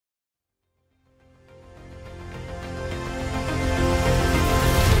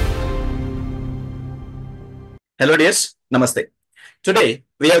Hello, dears. Namaste. Today,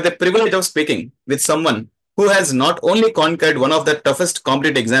 we have the privilege of speaking with someone who has not only conquered one of the toughest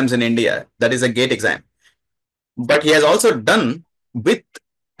competitive exams in India, that is a GATE exam, but he has also done with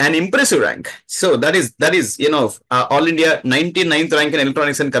an impressive rank. So that is All India 99th rank in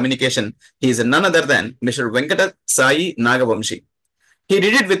electronics and communication. He is none other than Mr. Venkata Sai Nagavamshi. He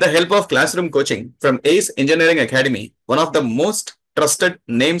did it with the help of classroom coaching from ACE Engineering Academy, one of the most trusted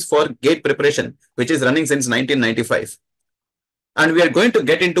names for GATE preparation, which is running since 1995. And we are going to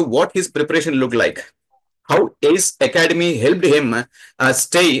get into what his preparation looked like, how ACE Academy helped him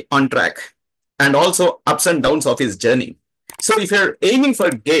stay on track, and also ups and downs of his journey. So if you're aiming for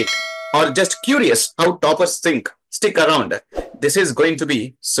GATE or just curious how toppers think, stick around. This is going to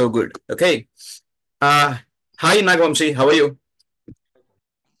be so good. Okay. Uh, Hi Nagvamshi, how are you?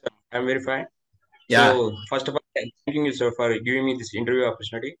 I'm very fine. Yeah. So first of all, thanking you sir for giving me this interview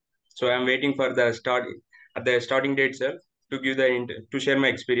opportunity. So I'm waiting for the start at the starting date, sir, to give to share my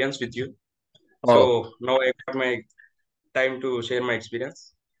experience with you. Oh, So now I got my time to share my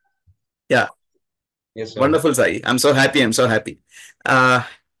experience. yeah. Yes, sir. Wonderful, Sai. I'm so happy. I'm so happy. Uh,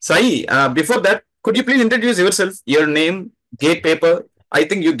 Sai, before that, could you please introduce yourself, your name, gate paper? I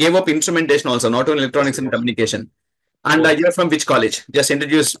think you gave up instrumentation also, not only Yes, electronics and yes. communication. And Both. you're from which college? Just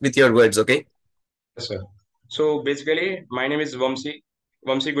introduce with your words, okay? Yes, sir. So basically, my name is Vamshi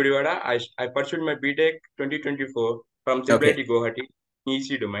Gudivada. I pursued my BTech 2024 from Okay. IIIT Guwahati,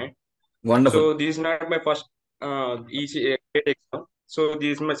 ECE domain. Wonderful. So this is not my first ECE exam. So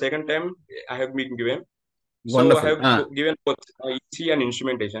this is my second time I have been given. So I Wonderful. have given both ECE and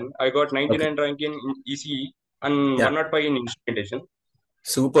instrumentation. I got Okay. 99 rank in ECE and Yeah. 105 in instrumentation.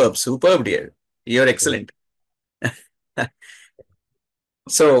 Superb. Superb, dear. You're Yes. excellent.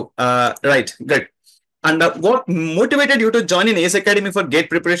 So, right. Good. And what motivated you to join in ACE Academy for gate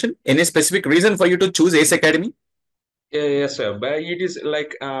preparation? Any specific reason for you to choose ACE Academy? Yes, sir. But it is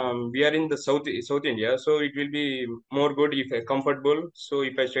like we are in the South India, so it will be more good if I comfortable. So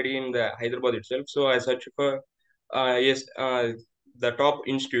if I study in the Hyderabad itself, so I search for yes the top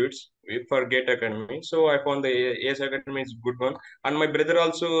institutes for GATE Academy. So I found the AS Academy is good one, and my brother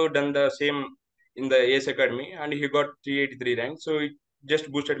also done the same in the AS Academy, and he got 383 rank. So it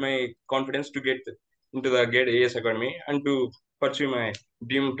just boosted my confidence to get into the GATE AS Academy and to pursue my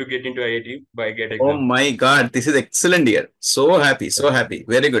dream to get into IIT by GATE Oh exam. my God, this is excellent, dear. So happy, so happy.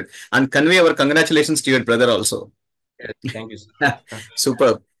 Very good. And convey our congratulations to your brother also. Yes, thank you, sir.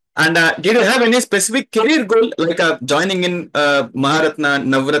 Superb. And did you have any specific career goal like joining in Maharatna,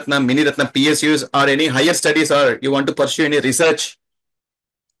 Navratna, Mini Ratna, PSUs or any higher studies or you want to pursue any research?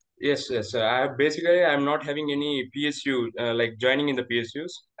 Yes, yes. I'm not having any PSU like joining in the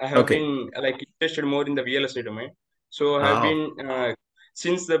PSUs. I have Okay. been like interested more in the VLSI domain. So I have Oh, been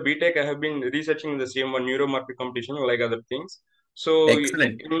since the BTech, I have been researching the same one neuromarket competition like other things. So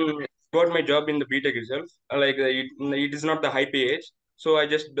excellent. got my job in the BTech itself. It is not the high pay age. So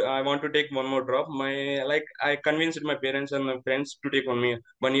I want to take one more drop. I convinced my parents and my friends to take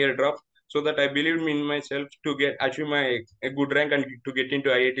 1 year drop so that I believed in myself to get achieve my a good rank and to get into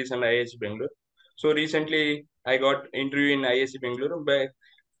IITs and IISc Bangalore. So recently I got interview in IISc Bangalore by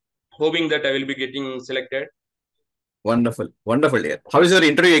hoping that I will be getting selected. Wonderful. Wonderful, dear. How is your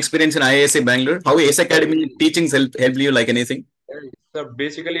interview experience in IISc Bangalore? How ACE Academy teachings help you like anything? So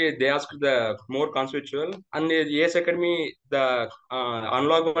basically, they asked the more conceptual, and the AS Academy the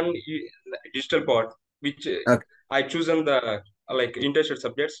analog one digital part, which Okay. I chosen the like interested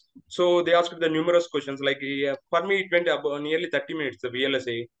subjects. So they asked the numerous questions. Like for me, it went about nearly 30 minutes the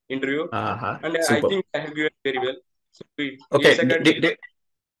VLSA interview, Uh-huh. and I Superb. think I have given very well. So Okay. AS Academy,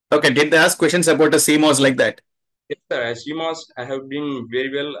 Okay. Did they ask questions about the CMOS like that? yes, sir. CMOS, I have been very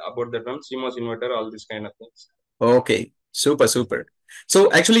well about that one. CMOS inverter, all these kind of things. Okay, super, super.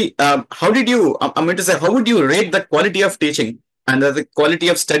 So actually, how did you, I'm going to say, how would you rate the quality of teaching and the quality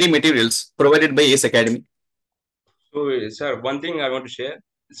of study materials provided by ACE Academy? So, sir, one thing I want to share.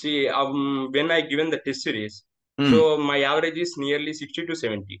 See, when I given the test series, Hmm. so my average is nearly 60 to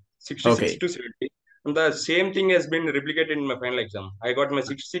 70, 66 Okay, to 70. And the same thing has been replicated in my final exam. I got my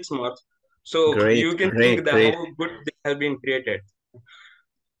 66 marks. So great, you can think great, that how great. good they have been created.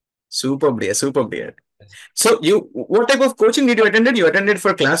 Superb, dear, superb, dear. So what type of coaching did you attend? You attended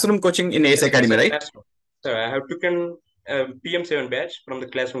for classroom coaching in ACE Yes, Academy, sir, right? classroom. So I have taken PM7 batch from the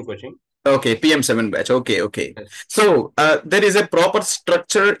classroom coaching. Okay, PM7 batch. Okay, okay. Yes, So there is a proper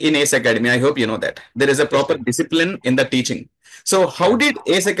structure in ACE Academy. I hope you know that. There is a yes, proper sir. discipline in the teaching. So how Yeah. did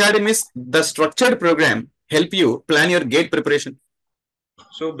ACE Academy's the structured program help you plan your gate preparation?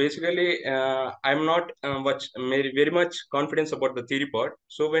 So basically, I'm not very much confidence about the theory part.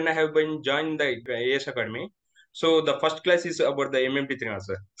 So when I have been joined the AS Academy, So the first class is about the MMT3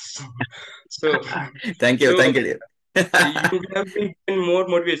 sir. So Thank you, so thank you, dear. you have been given more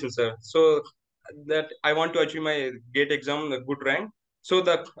motivation, sir. So that I want to achieve my GATE exam, a good rank. So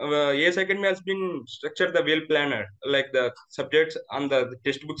the AS Academy has been structured the well planner, like the subjects and the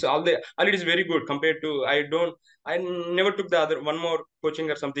textbooks. All it is very good compared to I never took the other one more coaching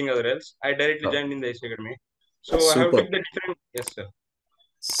or something other else. I directly Oh, joined in the AS Academy. So I have super, took the different, yes sir.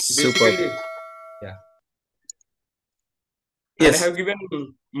 super. Basically, yeah. And I Yes. have given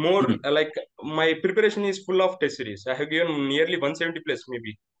more Mhm. like my preparation is full of test series. I have given nearly 170 plus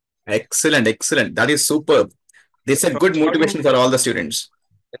maybe. Excellent, excellent. That is superb. This is a From good starting motivation for all the students.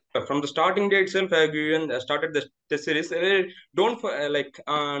 from the starting day itself, I have given started the test series. Don't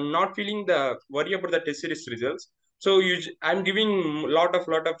not feeling the worry about the test series results. So I'm giving lot of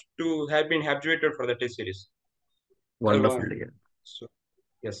to have been habituated for the test series. Uh, Wonderful, dear. so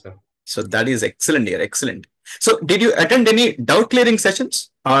yes sir. So that is excellent, dear. Excellent. So did you attend any doubt clearing sessions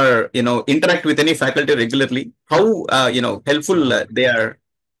or, interact with any faculty regularly? How, helpful they are?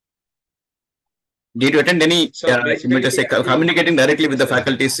 Did you attend any, So you mean basically, to say, communicating directly with the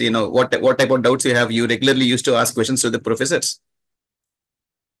faculties, what type of doubts you have? You regularly used to ask questions to the professors?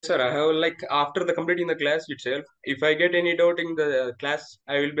 sir, I have like after the completing the class itself, if I get any doubt in the class,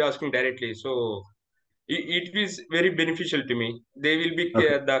 I will be asking directly. So it is very beneficial to me. They will be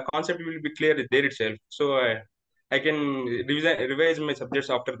Okay. the concept will be clear there itself. So I can revise my subjects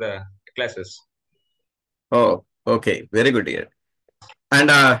after the classes. Oh, okay. Very good, dear. And,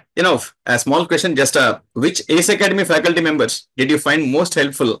 a small question, just which ACE Academy faculty members did you find most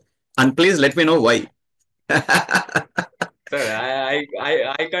helpful? And please let me know why. Sir,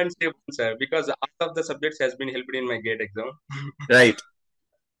 I can't say one, sir, because all of the subjects has been helped in my GATE exam. Right.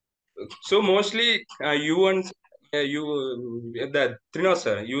 So mostly you and you the Trino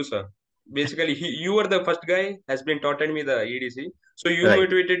sir, you sir. Basically, you were the first guy has been taught me the EDC. So you Right.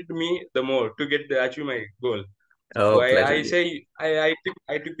 motivated me the more to achieve my goal. So Oh, pleasure, I dear. say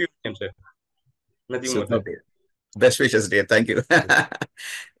I took you sir. Nothing more Superb, than. dear. Best wishes, dear. Thank you.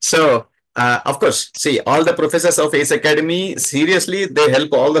 So, of course, see, all the professors of ACE Academy, seriously, they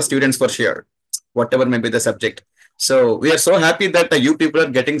help all the students for sure, whatever may be the subject. So, we are so happy that you people are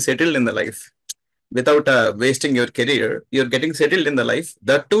getting settled in the life without wasting your career. You're getting settled in the life.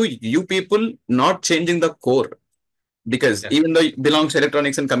 That too, you people not changing the core, because Yeah. even though it belongs to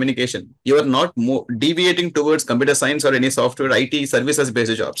electronics and communication, you are not deviating towards computer science or any software IT services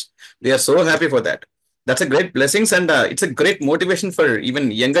based jobs. We are so happy for that. That's a great blessings, and it's a great motivation for even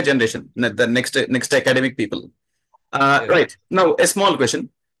younger generation, the next academic people. Yes. Right now, a small question: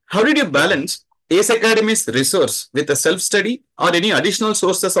 how did you Yes. balance ACE Academy's resource with a self study or any additional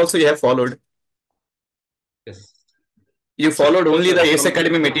sources also you have followed? Yes. You Sir, followed no, only the sir. ACE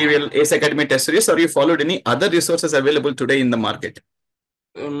Academy material, ACE Academy test series, or you followed any other resources available today in the market?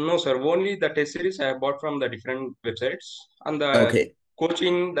 No, sir. Only the test series I have bought from the different websites and the Okay.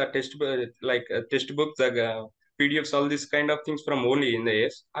 coaching, the textbook, the PDFs, all these kind of things from only in the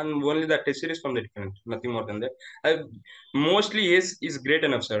AS, and only the test series from the different. Nothing more than that. I, mostly AS is great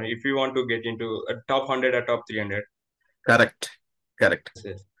enough, sir. If you want to get into a top 100 or top 300. Correct. Correct.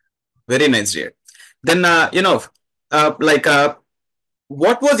 Yes. Very nice, dear. Then, like,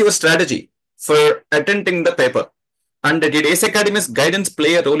 what was your strategy for attending the paper? And did ACE Academy's guidance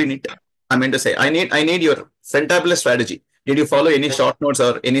play a role in it? I mean to say, I need your fantabulous strategy. Did you follow any Yes. short notes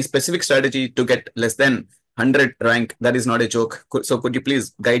or any specific strategy to get less than 100 rank? That is not a joke. So could you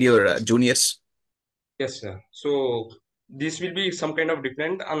please guide your juniors? Yes, sir. So this will be some kind of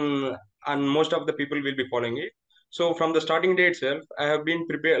different, and most of the people will be following it. So from the starting day itself, I have been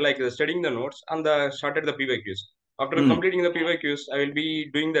prepared like studying the notes and started the PYQs. After Hmm. completing the PYQs, I will be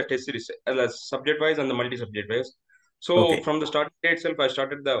doing the test series, subject wise and the multi subject wise. So Okay. from the starting day itself, I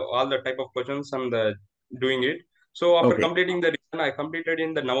started the all the type of questions and doing it. So after Okay. completing the revision, I completed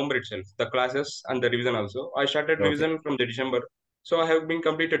in the November itself the classes and the revision also. I started Okay. revision from the December. So I have been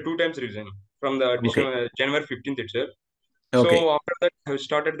completed two times revision from the Okay. December, January 15th itself. Okay. So after that, I have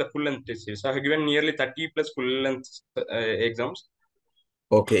started the full length test series. I have given nearly 30 plus full length exams.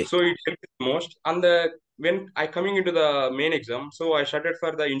 Okay. So it helped most. And when I coming into the main exam, so I started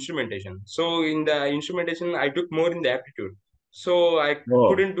for the instrumentation. So in the instrumentation, I took more in the aptitude. So I Oh.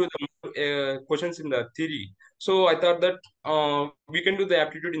 couldn't do the questions in the theory. So I thought that we can do the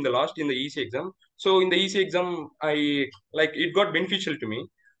aptitude in the last in the EC exam. So in the EC exam, I like it got beneficial to me.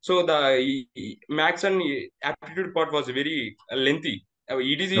 So the max and aptitude part was very lengthy.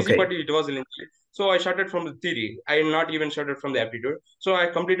 It is easy, but Okay. it was lengthy. So I started from the theory. I not even started from the aptitude. So I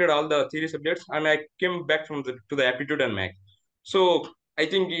completed all the theory subjects and I came back from the to the aptitude and math. So I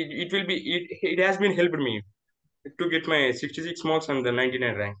think it will be it has been helped me. to get my 66 marks and the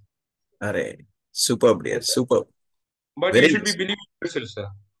 99 rank. Array. Superb, dear. Yes, sir. Superb. But you Very should be nice. believing yourself, sir.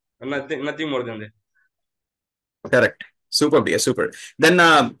 Nothing more than that. Correct. Superb, dear. Super. Then,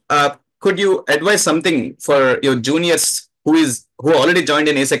 could you advise something for your juniors who already joined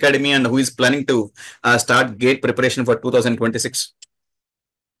in ACE Academy and who is planning to start gate preparation for 2026?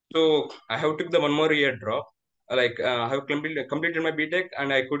 So I have took the one more year drop. I have completed my BTech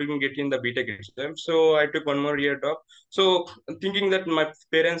and I couldn't get in the BTech itself. So I took one more year drop. So thinking that my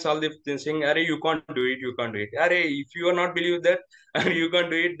parents all the things saying, "Arey, you can't do it, you can't do it. Arey, if you are not believe that and you can't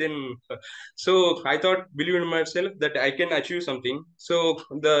do it, then." So I thought, believe in myself that I can achieve something. So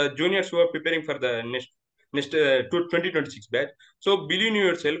the juniors who are preparing for the next 2026 batch. So believe in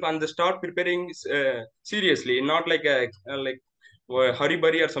yourself and start preparing seriously, not like a like hurry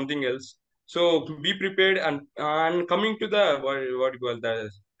burry or something else. So be prepared and coming to the what you call the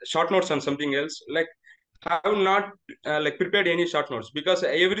short notes and something else. Like have not like prepared any short notes because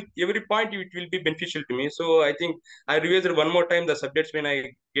every point it will be beneficial to me. So I think I revised one more time the subjects when I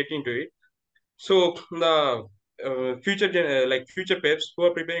get into it. So the like future peps who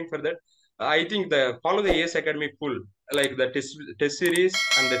are preparing for that, I think the follow the AS Academy full, like the test series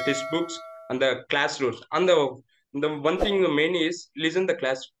and the test books and the classrooms. And the one thing the main is listen the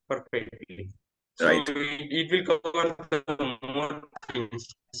class perfectly. So Right. it will cover the more things,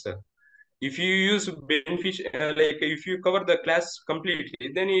 sir. If you use beneficial, like if you cover the class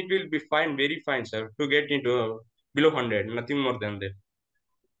completely, then it will be fine, very fine, sir, to get into below 100, nothing more than that.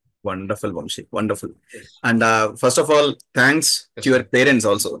 Wonderful, Vamshi. Wonderful. Yes, And first of all, thanks yes, to your sir. parents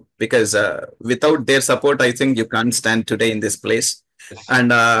also, because without their support, I think you can't stand today in this place. Yes,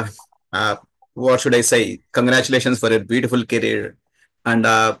 And uh, what should I say? Congratulations for a beautiful career. And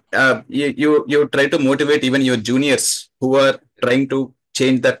you try to motivate even your juniors who are trying to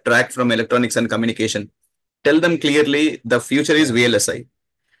change the track from electronics and communication. Tell them clearly the future is yeah. VLSI,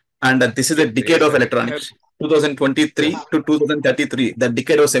 and this is a decade Yes, of sir. I have. electronics. 2023 Yes, to 2033, the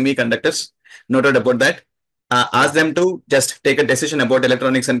decade of semiconductors. Noted about that. Ask yes, them to just take a decision about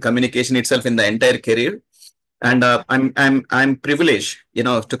electronics and communication itself in the entire career. And I'm privileged,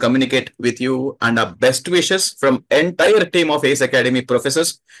 to communicate with you, and best wishes from entire team of ACE Academy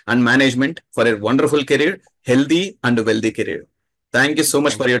professors and management for a wonderful career, healthy and wealthy career. Thank you so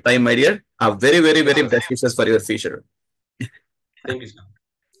much thank for you. your time, my dear. Very, very, Yes, very sir. best wishes for your future. Thank you, sir.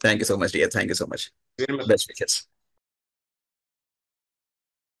 Thank you so much, dear. Thank you so much. Very much. Best wishes.